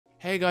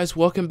Hey guys,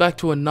 welcome back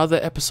to another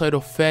episode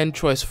of Fan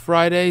Choice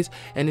Fridays,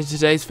 and in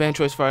today's Fan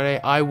Choice Friday,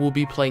 I will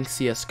be playing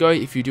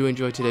CSGO. If you do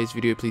enjoy today's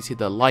video, please hit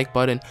the like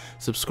button,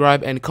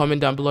 subscribe, and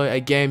comment down below a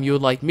game you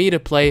would like me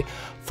to play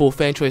for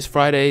Fan Choice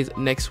Fridays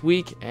next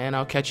week, and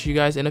I'll catch you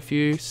guys in a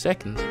few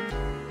seconds.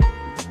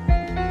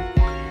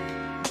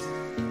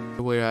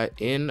 We are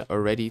in,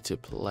 ready to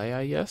play,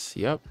 I guess.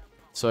 Yep.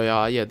 So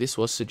yeah, this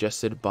was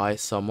suggested by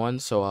someone,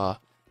 so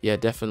yeah,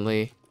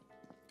 definitely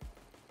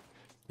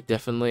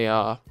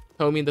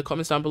tell me in the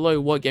comments down below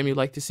what game you'd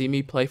like to see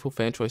me play for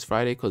Fan Choice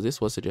Friday, because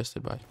this was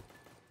suggested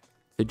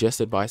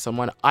by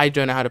someone. I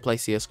don't know how to play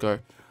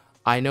CSGO.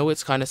 I know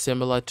it's kind of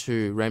similar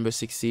to Rainbow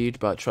Six Siege,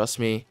 but trust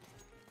me,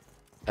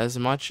 as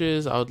much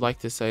as I would like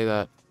to say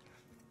that,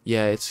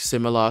 yeah, it's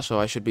similar, so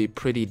I should be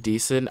pretty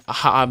decent,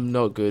 I'm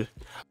not good.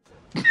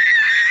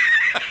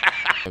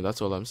 That's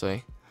all I'm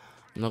saying.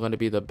 I'm not going to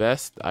be the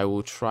best. I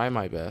will try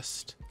my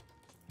best.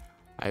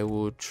 I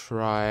will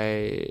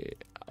try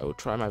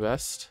my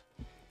best.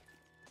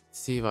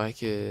 See if I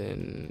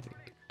can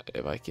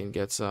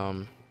get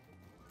some.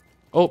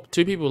 Oh,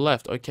 2 people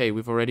left. Okay,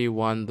 we've already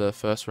won the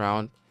first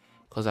round,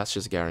 because that's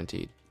just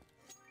guaranteed.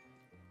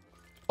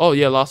 Oh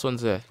yeah, last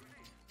one's there.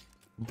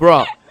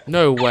 Bruh,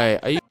 no way.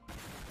 Are you?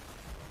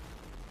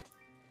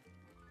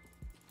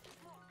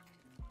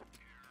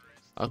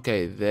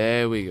 Okay,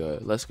 there we go.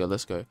 Let's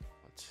go.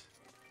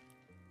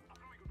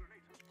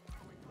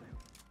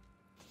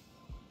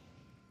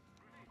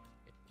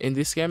 In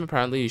this game,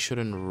 apparently you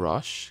shouldn't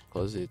rush,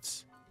 because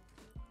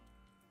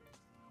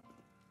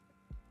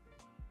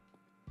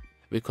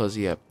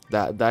yeah,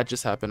 that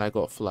just happened. I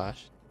got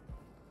flashed.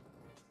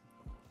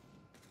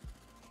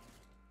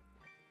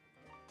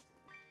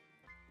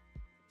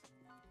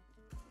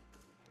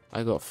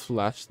 I got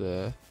flashed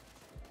there.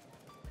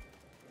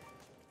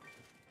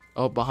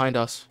 Oh, behind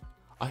us.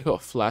 I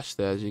got flashed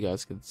there, as you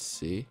guys can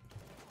see.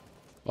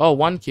 Oh,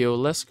 1 kill.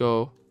 Let's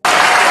go.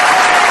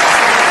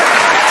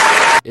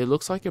 It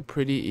looks like a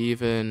pretty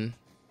even.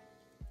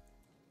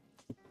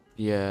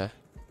 Yeah.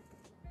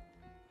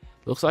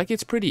 Looks like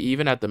it's pretty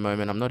even at the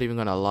moment. I'm not even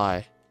gonna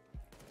lie.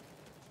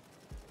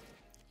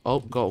 Oh,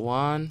 got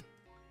one.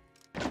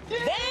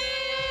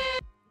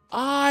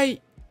 I'm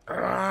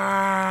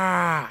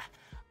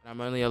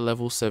only a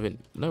level 7.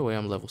 No way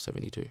I'm level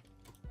 72.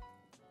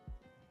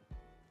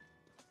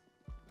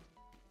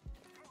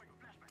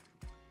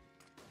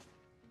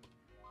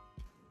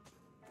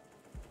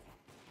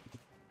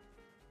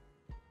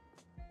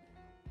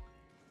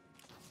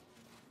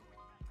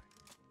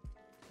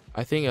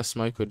 I think a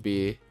smoke would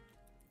be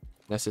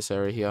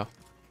necessary here.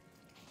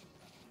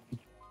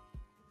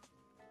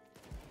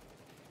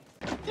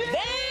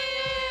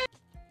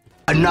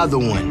 Another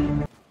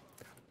one.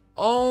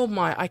 Oh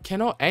my, I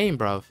cannot aim,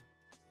 bruv.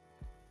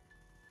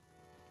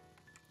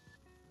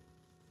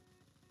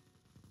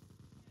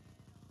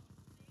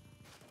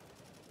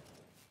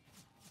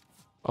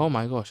 Oh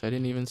my gosh, I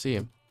didn't even see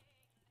him.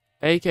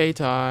 AK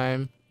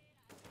time.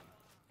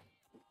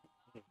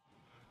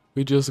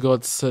 We just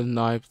got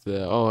sniped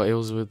there. Oh, it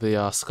was with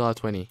the Scar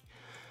 20.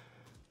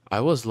 I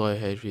was low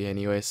HP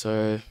anyway,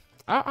 so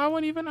I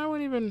won't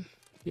even,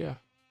 yeah.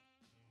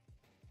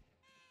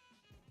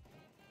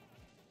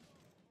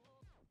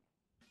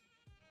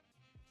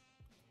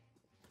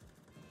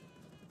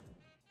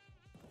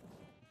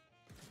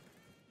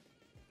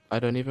 I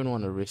don't even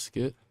want to risk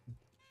it.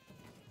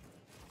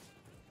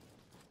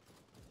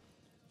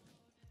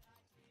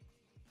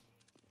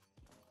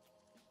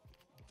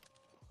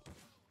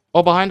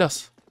 Oh, behind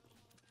us.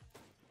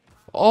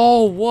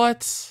 Oh,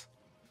 what?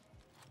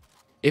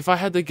 If I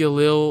had the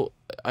Galil,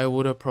 I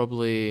would have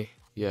probably,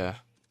 yeah.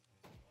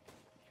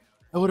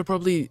 I would have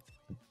probably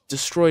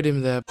destroyed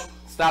him there.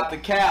 Stop the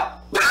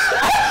cap.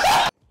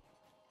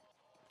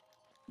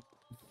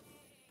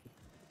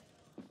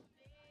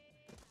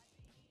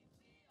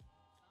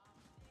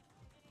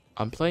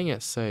 I'm playing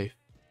it safe.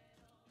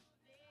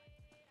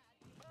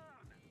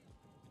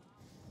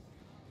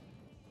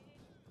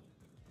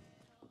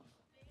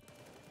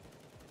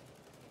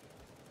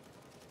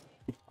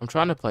 I'm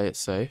trying to play it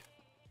safe,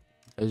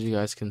 as you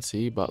guys can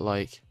see, but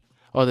like,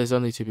 oh, there's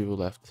only 2 people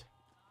left.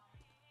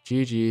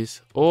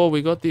 GG's. Oh,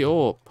 we got the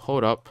AWP.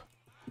 Hold up.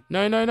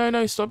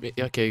 No, stop it.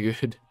 Okay,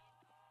 good.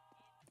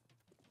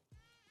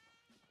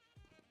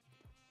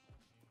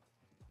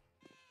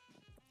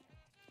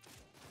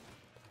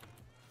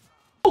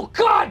 Oh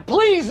God,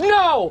 please,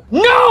 no!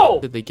 No!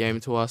 Did the game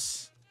to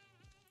us.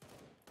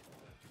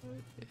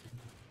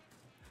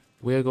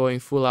 We're going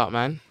full out,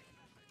 man.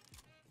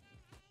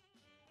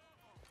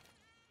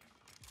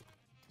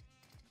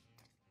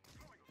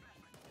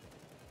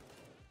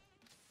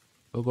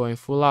 We're going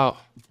full out.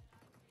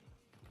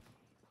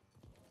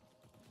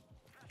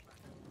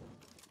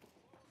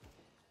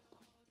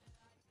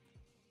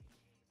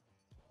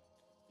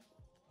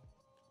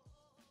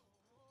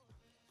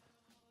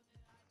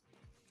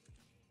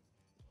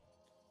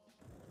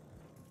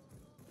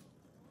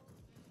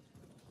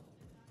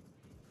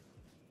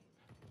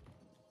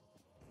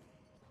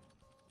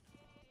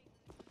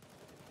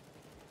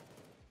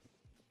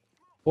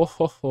 Oh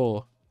ho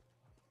ho.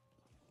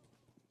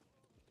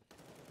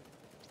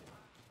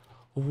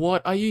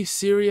 What? Are you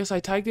serious? I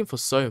tagged him for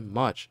so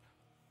much.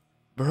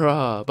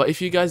 Bruh. But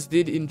if you guys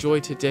did enjoy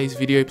today's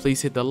video,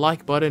 please hit the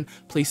like button.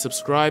 Please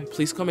subscribe.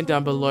 Please comment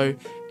down below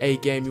a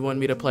game you want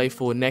me to play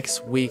for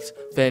next week's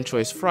Fan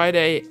Choice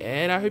Friday.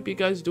 And I hope you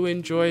guys do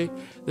enjoy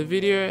the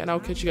video. And I'll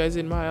catch you guys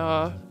in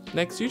my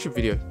next YouTube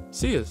video.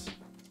 See yas.